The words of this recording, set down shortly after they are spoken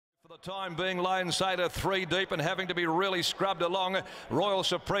Time being Lone Sailor 3 deep and having to be really scrubbed along. Royal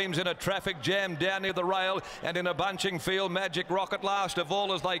Supreme's in a traffic jam down near the rail and in a bunching field. Magic Rocket last of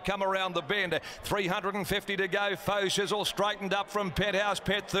all as they come around the bend. 350 to go. Faux Shizzle straightened up from Penthouse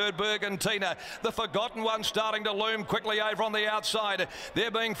Pet, third Bergantina. The Forgotten One starting to loom quickly over on the outside. They're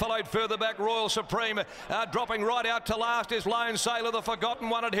being followed further back. Royal Supreme dropping right out to last is Lone Sailor. The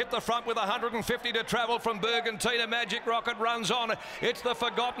Forgotten One had hit the front with 150 to travel from Bergantina. Magic Rocket runs on. It's the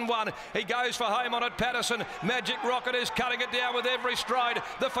Forgotten One. He goes for home on it, Patterson. Magic Rocket is cutting it down with every stride.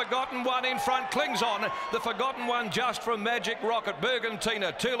 The Forgotten One in front clings on. The Forgotten One just from Magic Rocket.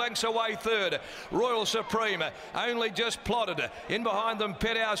 Bergantina 2 lengths away third. Royal Supreme only just plotted. In behind them,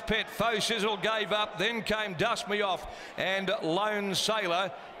 Penthouse Pet. Faux Shizzle gave up. Then came Dust Me Off. And Lone Sailor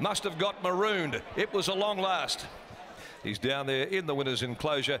must have got marooned. It was a long last. He's down there in the winner's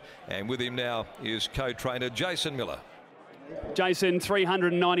enclosure, and with him now is co-trainer Jason Miller. Jason,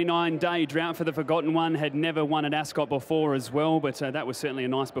 399-day drought for the Forgotten One. Had never won at Ascot before as well, but that was certainly a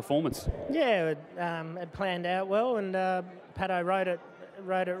nice performance. Yeah, it planned out well, and Pato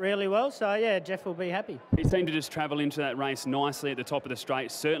rode it really well. So yeah, Jeff will be happy. He seemed to just travel into that race nicely at the top of the straight.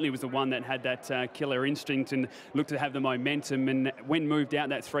 Certainly was the one that had that killer instinct and looked to have the momentum. And when moved out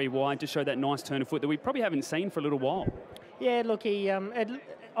that 3 wide, just showed that nice turn of foot that we probably haven't seen for a little while. Yeah, look, he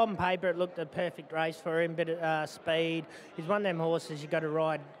on paper it looked a perfect race for him. Bit of speed. He's one of them horses you got to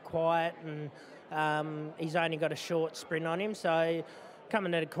ride quiet, and he's only got a short sprint on him. So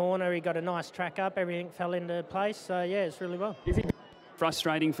coming to the corner, he got a nice track up. Everything fell into place. So yeah, it's really well.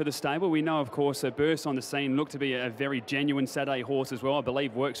 Frustrating for the stable. We know, of course, Burst on the scene looked to be a very genuine Saturday horse as well. I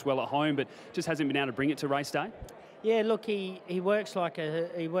believe works well at home, but just hasn't been able to bring it to race day. Yeah, look, he works like a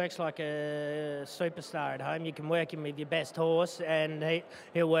superstar at home. You can work him with your best horse, and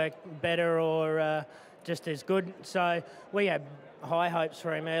he'll work better or just as good. So we had high hopes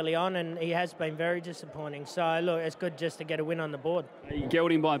for him early on, and he has been very disappointing. So look, it's good just to get a win on the board.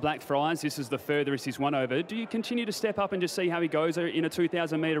 Gelding by Blackfriars, this is the furthest he's won over. Do you continue to step up and just see how he goes in a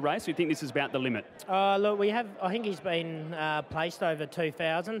 2,000-metre race? Or do you think this is about the limit? Look, I think he's been placed over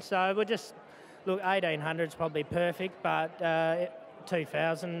 2,000, so we'll just. Look, 1,800 is probably perfect, but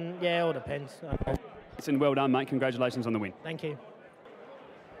 2,000, yeah, all depends. And well done, mate. Congratulations on the win. Thank you.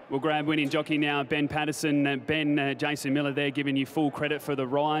 We'll grab winning jockey now, Ben Patterson. Ben, Jason Miller there giving you full credit for the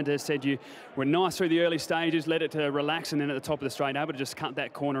ride. Said you were nice through the early stages, let it to relax, and then at the top of the straight, able to just cut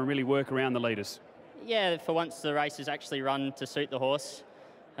that corner and really work around the leaders. Yeah, for once the race is actually run to suit the horse.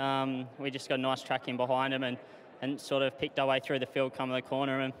 We just got a nice track in behind him and sort of picked our way through the field, coming to the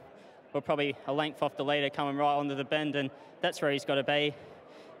corner, and we're probably a length off the leader coming right onto the bend, and that's where he's got to be.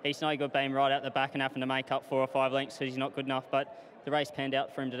 He's no good being right out the back and having to make up 4 or 5 lengths because he's not good enough, but the race panned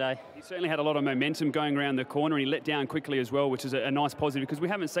out for him today. He certainly had a lot of momentum going around the corner, and he let down quickly as well, which is a nice positive because we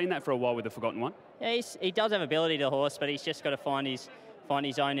haven't seen that for a while with the Forgotten One. Yeah, he does have ability to the horse, but he's just got to find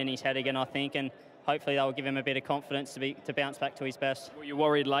his own in his head again, I think, and hopefully that will give him a bit of confidence to bounce back to his best. Were you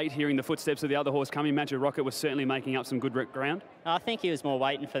worried late hearing the footsteps of the other horse coming? Magic Rocket was certainly making up some good ground. I think he was more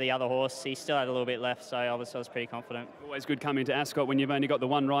waiting for the other horse. He still had a little bit left, so I was pretty confident. Always good coming to Ascot when you've only got the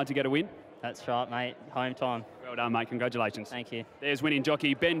one ride to get a win. That's right, mate. Home time. Well done, mate. Congratulations. Thank you. There's winning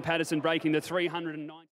jockey Ben Patterson breaking the 309.